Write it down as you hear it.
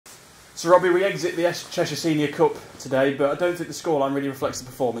So Robbie, we exit the Cheshire Senior Cup today, but I don't think the scoreline really reflects the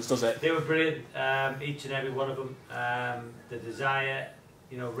performance, does it? They were brilliant, each and every one of them. The desire,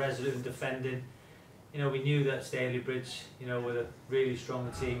 resolute in defending. We knew that Stalybridge, with a really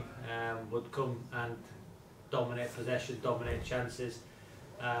strong team, would come and dominate possession, dominate chances.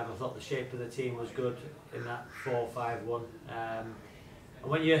 I thought the shape of the team was good in that 4-5-1. And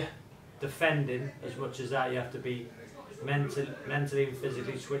when you're defending as much as that, you have to be mentally and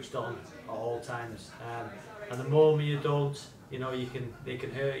physically switched on at all times. And the moment you don't, they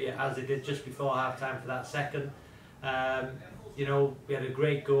can hurt you, as they did just before half time for that second. We had a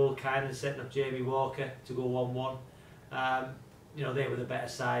great goal, Kynan setting up Jamie Walker to go 1-1. They were the better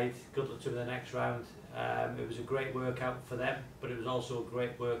side. Good luck to them in the next round. It was a great workout for them, but it was also a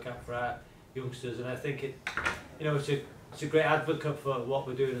great workout for our youngsters. And I think it's a great advocate for what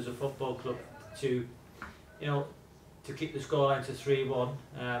we're doing as a football club to keep the scoreline to 3-1.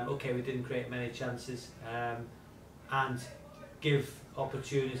 Okay, we didn't create many chances, and give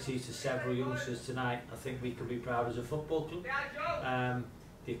opportunities to several youngsters tonight. I think we can be proud as a football club.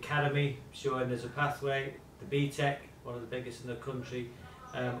 The academy showing there's a pathway, the BTEC, one of the biggest in the country,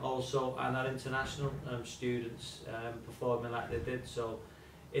 also, and our international students performing like they did. So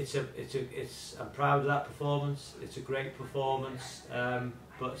I'm proud of that performance. It's a great performance,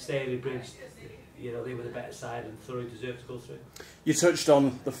 but Stalybridge, they were the better side and thoroughly deserved to go through. You touched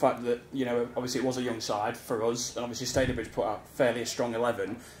on the fact that, obviously it was a young side for us, and obviously Stalybridge put out fairly a strong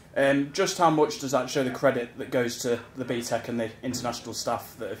 11. Just how much does that show the credit that goes to the BTEC and the international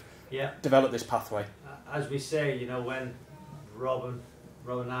staff that have developed this pathway? As we say, when Rob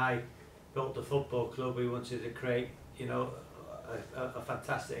and I built the football club, we wanted to create, a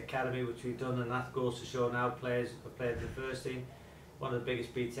fantastic academy, which we've done, and that goes to show now players have played in the first team, one of the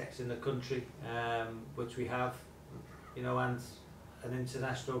biggest BTECs in the country, which we have, and an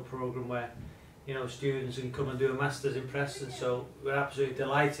international programme where, students can come and do a Masters in Preston. So we're absolutely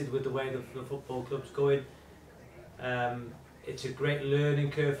delighted with the way the football club's going. It's a great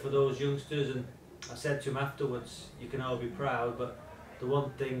learning curve for those youngsters, and I said to him afterwards, you can all be proud, but the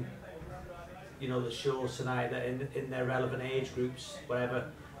one thing that shows tonight that in their relevant age groups, whatever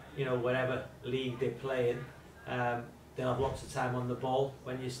league they play in, they'll have lots of time on the ball.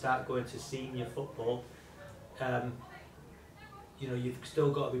 When you start going to senior football, you've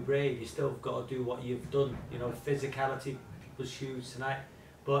still got to be brave. You still got to do what you've done. Physicality was huge tonight,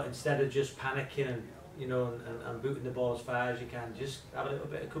 but instead of just panicking and and booting the ball as far as you can, just have a little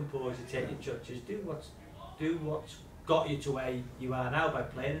bit of composure, take your touches, do what's got you to where you are now by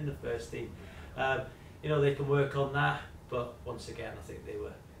playing in the first team. They can work on that, but once again, I think they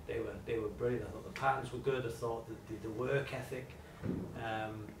were brilliant. I thought the patterns were good. I thought the work ethic.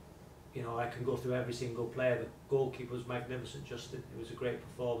 I can go through every single player. The goalkeeper was magnificent, Justin. It was a great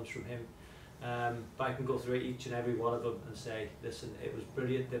performance from him. But I can go through each and every one of them and say, listen, it was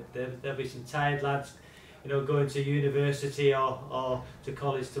brilliant. There'll be some tired lads, going to university or to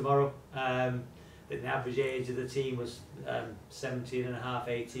college tomorrow. I think the average age of the team was 17 and a half,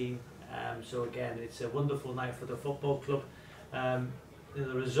 18. So again, it's a wonderful night for the football club.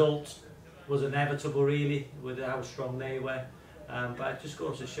 The result was inevitable, really, with how strong they were. But it just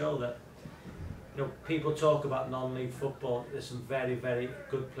goes to show that people talk about non-league football. There's some very, very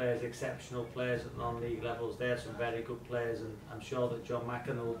good players, exceptional players at non-league levels. There are some very good players, and I'm sure that John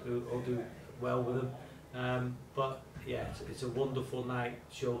Mackin will do well with them. But yeah, it's a wonderful night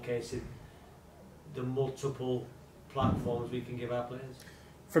showcasing the multiple platforms we can give our players.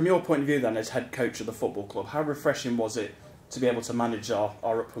 From your point of view then, as head coach of the football club, how refreshing was it to be able to manage our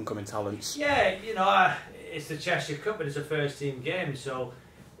up-and-coming talents? Yeah, it's the Cheshire Cup, but it's a first-team game, so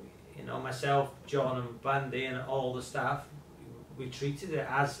myself, John and Bandy and all the staff, we treated it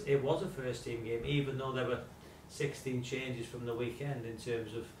as it was a first-team game, even though there were 16 changes from the weekend in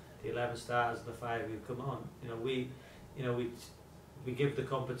terms of the 11 stars and the 5 who've come on. We give the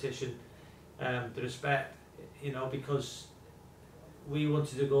competition the respect, because we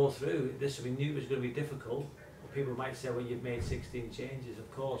wanted to go through this. We knew it was going to be difficult. People might say, well, you've made 16 changes, of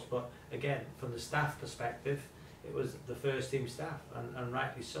course, but again, from the staff perspective, it was the first team staff, and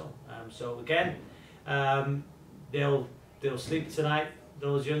rightly so. So again, they'll sleep tonight,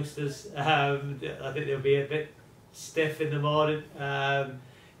 those youngsters. I think they'll be a bit stiff in the morning,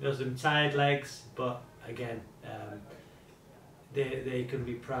 some tired legs, but again, they can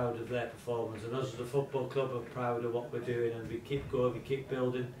be proud of their performance, and us as a football club are proud of what we're doing, and we keep going, we keep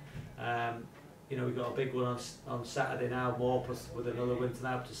building. We've got a big one on Saturday now, Morpeth, with another win to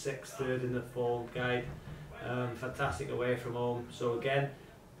now up to 6th, 3rd in the form guide. Fantastic away from home. So again,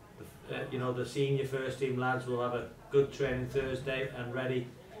 the senior first team lads will have a good training Thursday and ready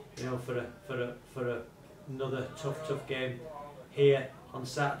you know, for another tough game here on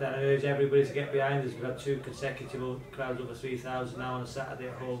Saturday. And I urge everybody to get behind us. We've had 2 consecutive crowds over 3,000 now on a Saturday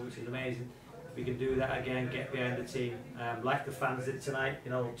at home, which is amazing. If we can do that again, get behind the team, like the fans did tonight.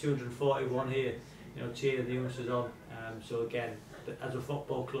 You know, 241 here, you know, cheering the youngsters on. So again, as a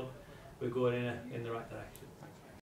football club, we're going in the right direction.